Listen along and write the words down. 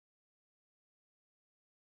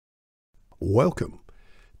Welcome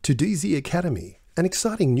to DayZ Academy, an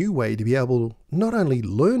exciting new way to be able to not only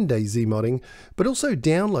learn DayZ modding, but also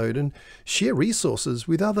download and share resources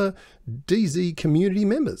with other DayZ community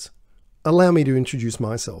members. Allow me to introduce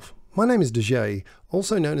myself. My name is DayZ,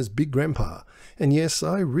 also known as Big Grandpa, and yes,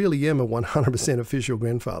 I really am a 100% official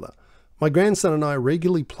grandfather. My grandson and I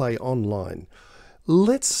regularly play online.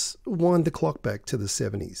 Let's wind the clock back to the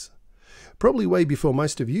 70s. Probably way before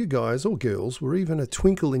most of you guys or girls were even a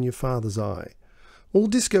twinkle in your father's eye. Well,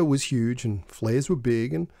 disco was huge and flares were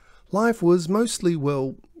big and life was mostly,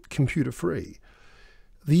 well, computer free.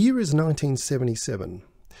 The year is 1977.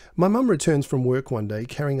 My mum returns from work one day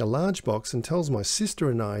carrying a large box and tells my sister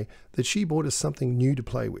and I that she bought us something new to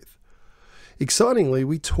play with. Excitingly,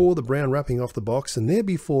 we tore the brown wrapping off the box and there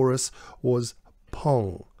before us was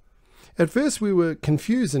Pong. At first we were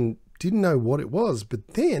confused and didn't know what it was,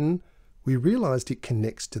 but then we realized it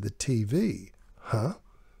connects to the TV. Huh?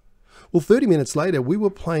 Well, 30 minutes later, we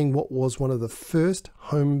were playing what was one of the first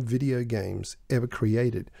home video games ever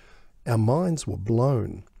created. Our minds were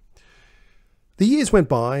blown. The years went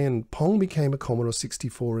by and Pong became a Commodore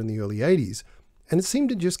 64 in the early 80s, and it seemed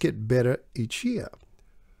to just get better each year.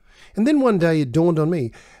 And then one day it dawned on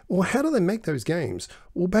me, well, how do they make those games?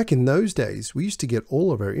 Well, back in those days, we used to get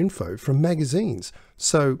all of our info from magazines.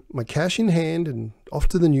 So my cash in hand and off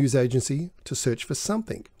to the news agency to search for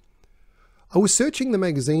something. I was searching the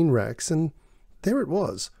magazine racks and there it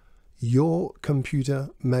was, Your Computer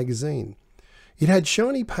magazine. It had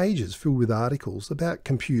shiny pages filled with articles about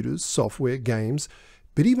computers, software, games,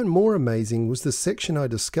 but even more amazing was the section I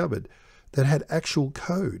discovered that had actual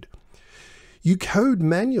code. You code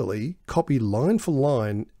manually, copy line for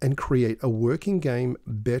line, and create a working game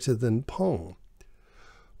better than Pong.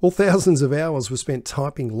 Well, thousands of hours were spent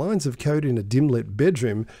typing lines of code in a dim-lit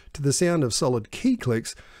bedroom to the sound of solid key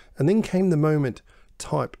clicks, and then came the moment,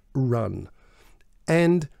 type run,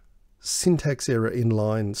 and syntax error in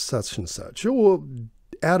line such and such, or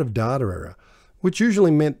out of data error, which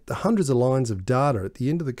usually meant the hundreds of lines of data at the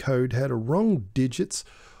end of the code had a wrong digits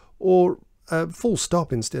or a full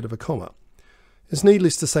stop instead of a comma. It's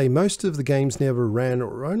needless to say, most of the games never ran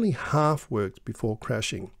or only half worked before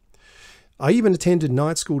crashing. I even attended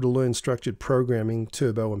night school to learn structured programming,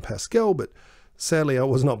 Turbo and Pascal, but sadly I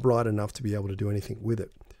was not bright enough to be able to do anything with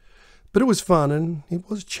it. But it was fun and it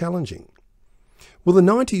was challenging. Well, the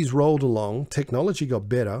 90s rolled along, technology got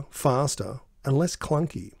better, faster, and less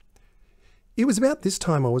clunky. It was about this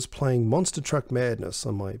time I was playing Monster Truck Madness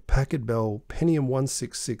on my Packard Bell Pentium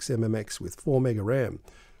 166 MMX with 4 meg RAM.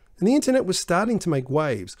 And the internet was starting to make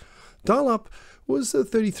waves. Dial-up was a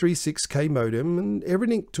 33.6K modem and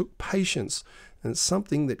everything took patience and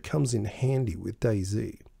something that comes in handy with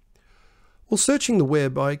DayZ. While searching the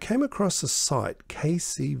web, I came across a site,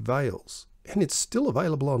 KC Vales, and it's still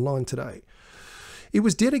available online today. It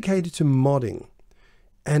was dedicated to modding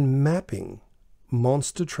and mapping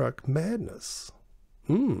Monster Truck Madness.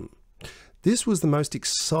 This was the most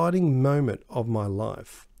exciting moment of my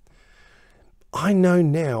life. I know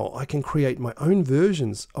now I can create my own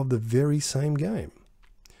versions of the very same game.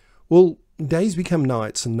 Well, days become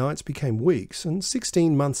nights and nights became weeks, and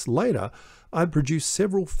 16 months later, I produced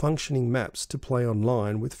several functioning maps to play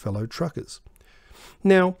online with fellow truckers.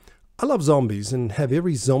 Now, I love zombies and have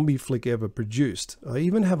every zombie flick ever produced. I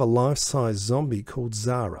even have a life-size zombie called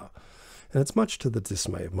Zara, and it's much to the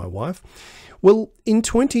dismay of my wife. Well, in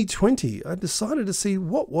 2020, I decided to see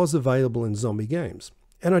what was available in zombie games.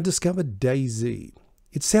 And I discovered DayZ.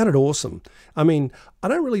 It sounded awesome. I mean, I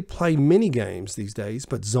don't really play many games these days,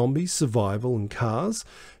 but zombies, survival, and cars,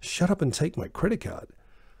 shut up and take my credit card.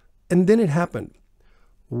 And then it happened.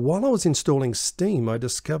 While I was installing Steam, I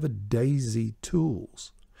discovered DayZ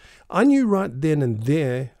Tools. I knew right then and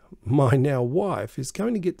there, my now wife is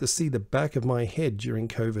going to get to see the back of my head during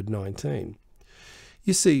COVID-19.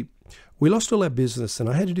 You see, we lost all our business and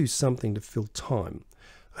I had to do something to fill time.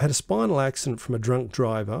 I had a spinal accident from a drunk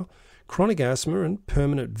driver, chronic asthma and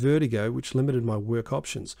permanent vertigo which limited my work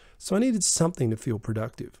options, so I needed something to feel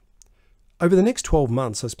productive. Over the next 12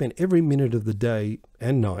 months I spent every minute of the day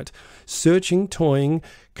and night searching, toying,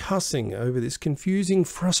 cussing over this confusing,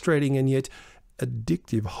 frustrating and yet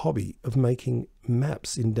addictive hobby of making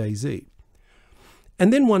maps in DayZ.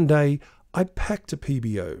 And then one day I packed a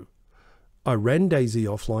PBO. I ran DayZ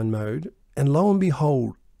offline mode and lo and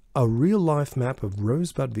behold, a real-life map of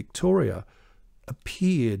Rosebud, Victoria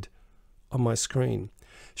appeared on my screen.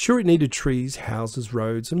 Sure, it needed trees, houses,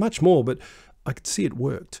 roads, and much more, but I could see it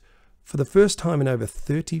worked. For the first time in over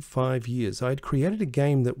 35 years, I had created a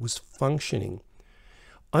game that was functioning.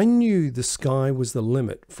 I knew the sky was the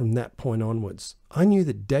limit from that point onwards. I knew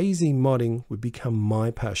that DayZ modding would become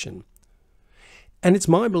my passion. And it's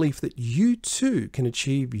my belief that you too can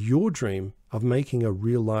achieve your dream of making a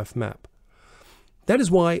real-life map. That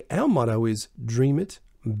is why our motto is dream it,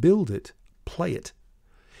 build it, play it.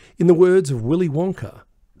 In the words of Willy Wonka,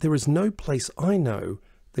 there is no place I know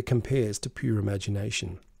that compares to pure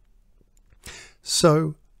imagination.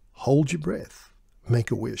 So hold your breath,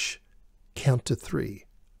 make a wish, count to 3,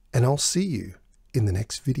 and I'll see you in the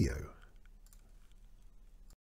next video.